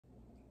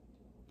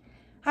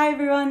Hi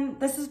everyone,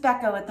 this is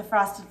Becca with the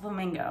Frosted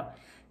Flamingo.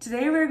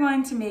 Today we're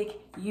going to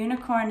make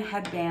unicorn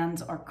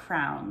headbands or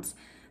crowns.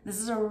 This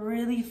is a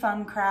really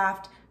fun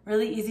craft,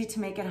 really easy to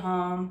make at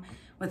home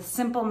with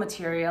simple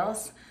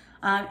materials.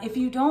 If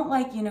you don't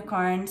like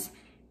unicorns,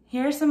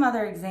 here are some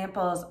other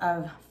examples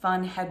of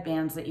fun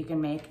headbands that you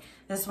can make.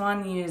 This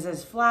one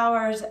uses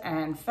flowers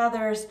and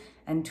feathers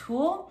and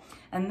tulle,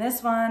 and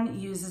this one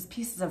uses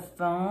pieces of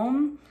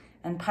foam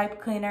and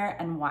pipe cleaner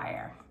and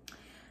wire.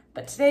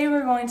 But today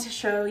we're going to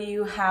show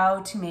you how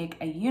to make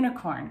a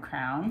unicorn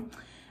crown,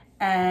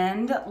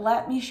 and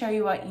let me show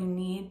you what you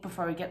need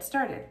before we get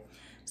started.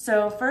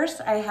 So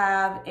first I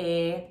have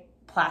a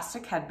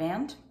plastic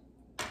headband.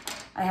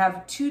 I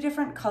have 2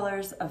 different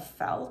colors of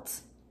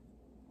felt.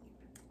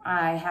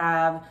 I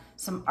have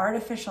some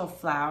artificial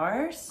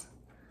flowers,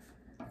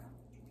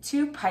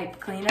 2 pipe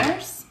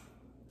cleaners,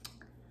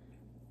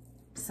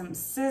 some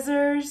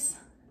scissors,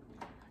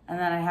 and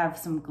then I have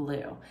some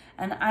glue.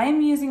 And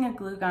I'm using a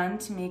glue gun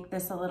to make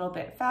this a little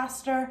bit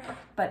faster,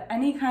 but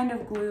any kind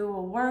of glue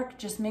will work.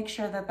 Just make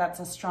sure that that's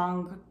a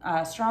strong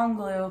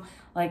glue,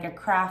 like a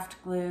craft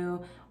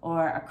glue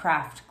or a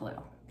craft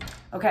glue.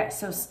 Okay,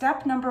 so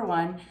step number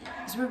 1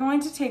 is we're going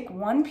to take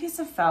 1 piece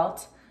of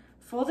felt,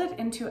 fold it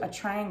into a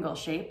triangle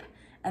shape,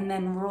 and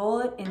then roll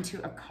it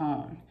into a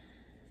cone.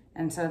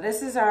 And so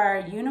this is our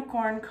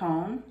unicorn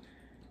cone.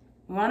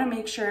 We want to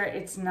make sure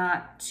it's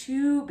not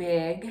too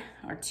big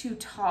or too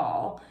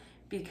tall,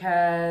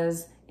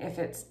 because if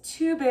it's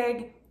too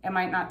big, it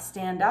might not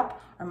stand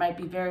up or might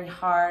be very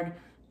hard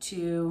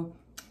to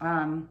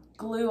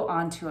glue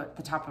onto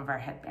the top of our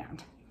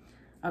headband.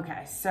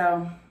 Okay,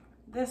 so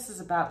this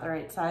is about the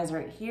right size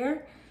right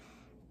here.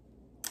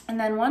 And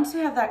then once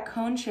we have that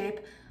cone shape,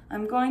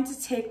 I'm going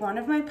to take one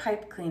of my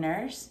pipe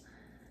cleaners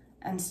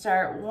and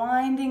start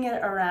winding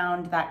it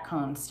around that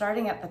cone,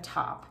 starting at the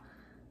top.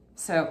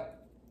 So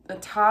the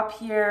top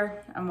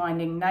here, I'm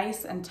winding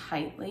nice and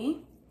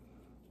tightly.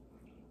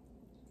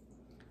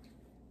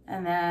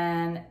 And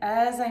then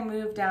as I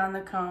move down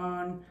the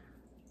cone,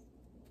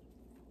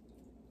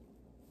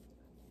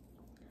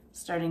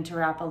 starting to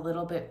wrap a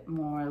little bit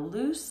more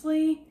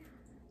loosely,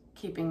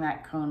 keeping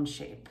that cone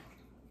shape.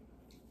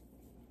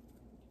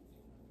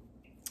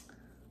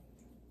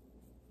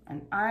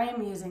 And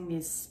I'm using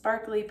these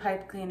sparkly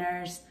pipe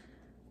cleaners,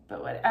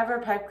 but whatever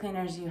pipe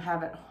cleaners you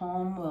have at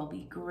home will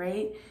be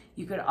great.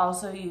 You could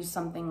also use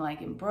something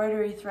like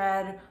embroidery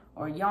thread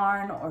or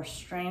yarn or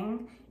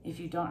string if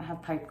you don't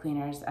have pipe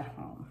cleaners at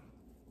home.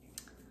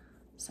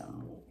 So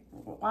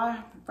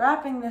I'm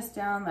wrapping this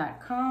down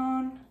that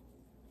cone.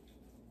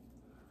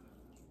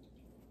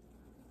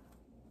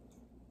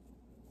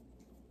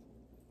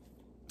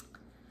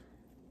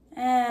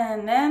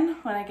 And then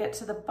when I get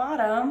to the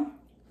bottom,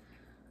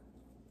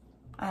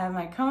 I have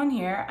my cone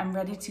here. I'm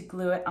ready to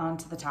glue it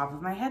onto the top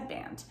of my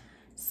headband.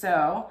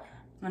 So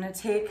I'm gonna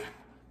take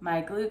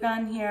my glue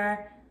gun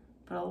here,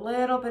 put a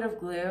little bit of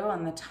glue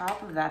on the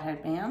top of that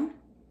headband.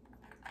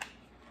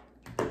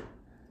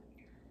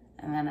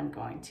 And then I'm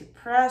going to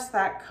press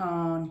that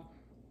cone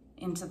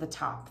into the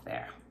top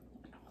there.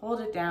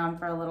 Hold it down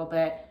for a little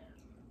bit,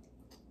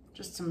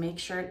 just to make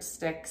sure it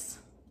sticks.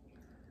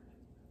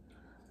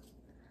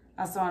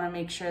 I also wanna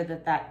make sure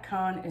that that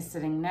cone is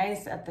sitting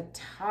nice at the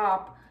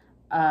top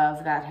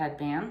of that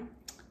headband,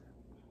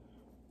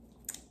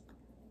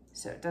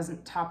 so it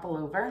doesn't topple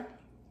over.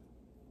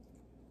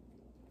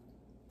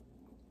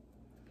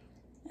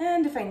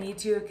 And if I need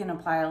to, I can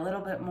apply a little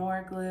bit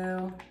more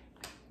glue.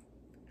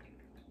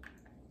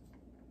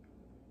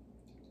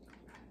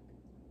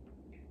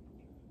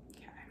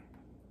 Okay.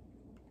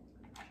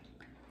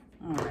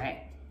 All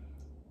right.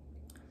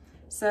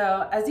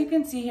 So as you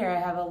can see here, I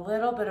have a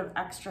little bit of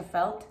extra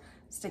felt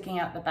sticking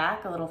out the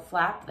back, a little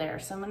flap there.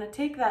 So I'm gonna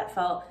take that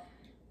felt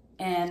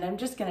and I'm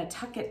just gonna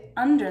tuck it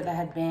under the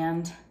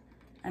headband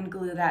and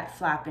glue that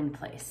flap in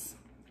place.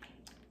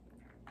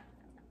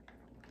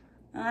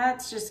 Now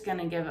that's just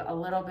gonna give a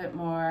little bit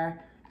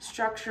more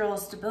structural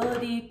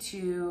stability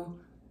to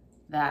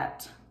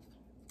that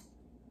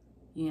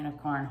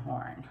unicorn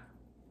horn.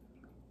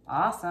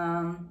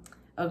 Awesome.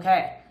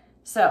 Okay,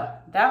 so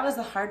that was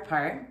the hard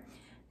part.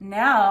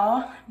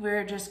 Now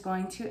we're just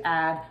going to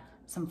add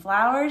some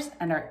flowers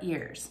and our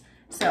ears.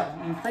 So I'm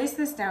gonna place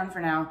this down for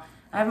now.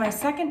 I have my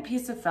second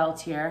piece of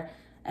felt here,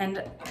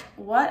 and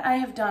what I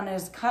have done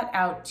is cut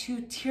out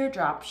 2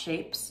 teardrop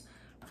shapes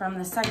from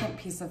the second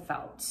piece of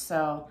felt.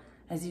 So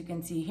as you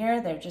can see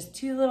here, they're just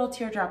 2 little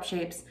teardrop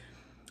shapes.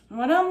 And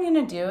what I'm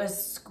gonna do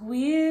is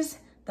squeeze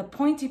the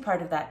pointy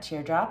part of that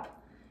teardrop,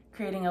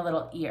 creating a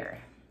little ear.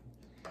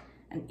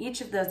 And each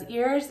of those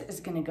ears is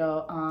gonna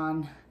go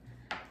on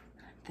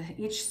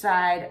each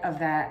side of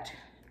that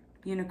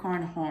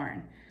unicorn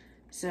horn.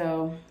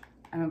 So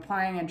I'm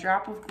applying a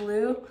drop of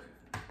glue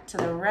to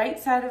the right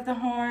side of the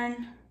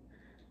horn,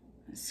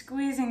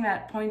 squeezing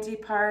that pointy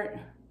part,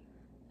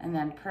 and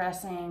then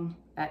pressing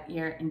that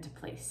ear into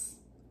place.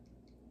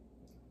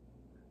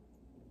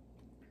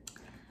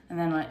 And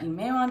then what you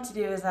may want to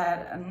do is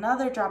add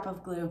another drop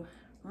of glue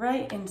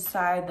right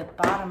inside the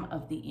bottom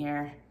of the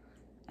ear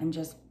and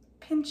just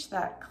pinch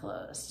that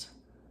closed.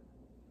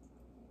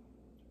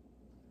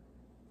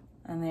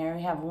 And there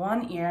we have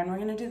one ear, and we're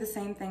gonna do the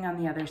same thing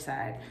on the other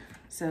side.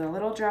 So a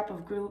little drop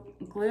of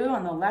glue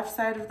on the left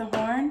side of the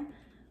horn,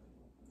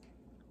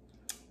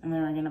 and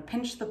then we're gonna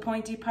pinch the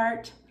pointy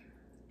part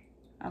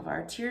of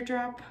our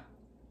teardrop,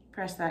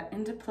 press that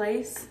into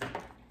place,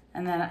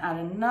 and then add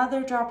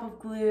another drop of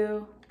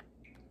glue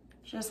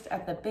just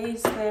at the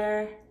base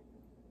there.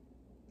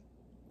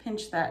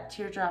 Pinch that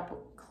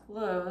teardrop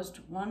closed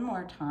one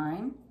more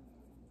time.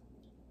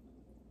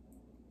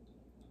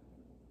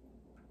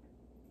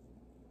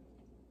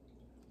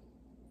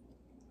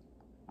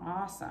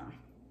 Awesome.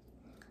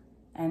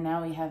 And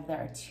now we have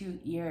our 2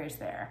 ears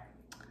there.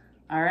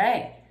 All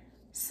right,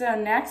 so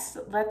next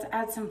let's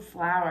add some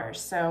flowers.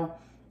 So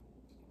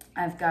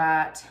I've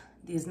got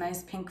these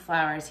nice pink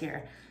flowers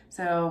here.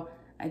 So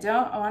I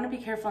want to be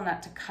careful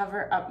not to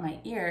cover up my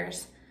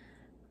ears,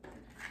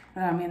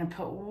 but I'm gonna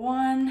put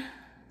one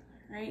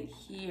right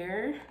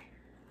here,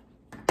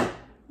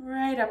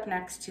 right up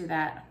next to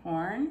that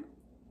horn,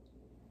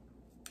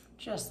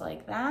 just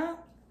like that.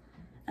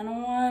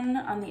 And one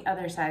on the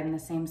other side in the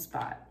same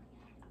spot.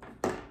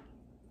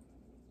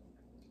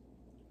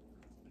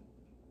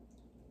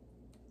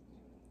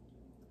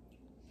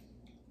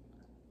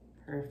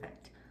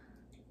 Perfect.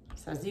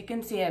 So as you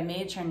can see, I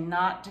made sure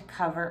not to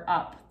cover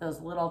up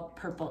those little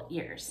purple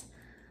ears.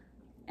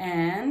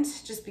 And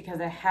just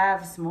because I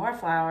have some more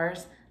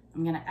flowers,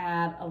 I'm gonna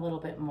add a little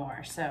bit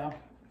more. So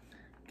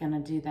I'm gonna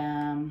do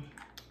them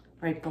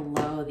right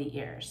below the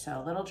ears. So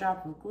a little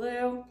drop of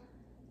glue.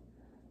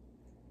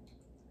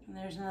 And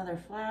there's another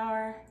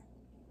flower,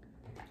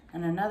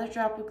 and another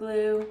drop of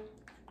glue,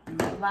 and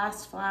the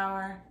last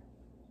flower.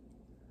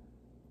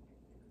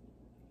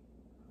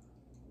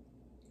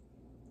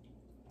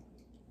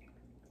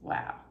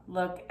 Wow,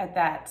 look at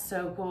that,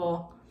 so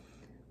cool.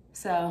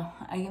 So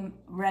I am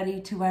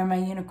ready to wear my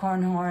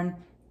unicorn horn.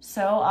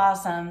 So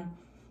awesome.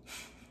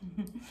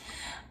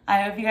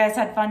 I hope you guys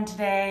had fun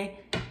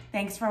today.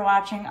 Thanks for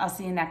watching. I'll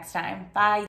see you next time. Bye.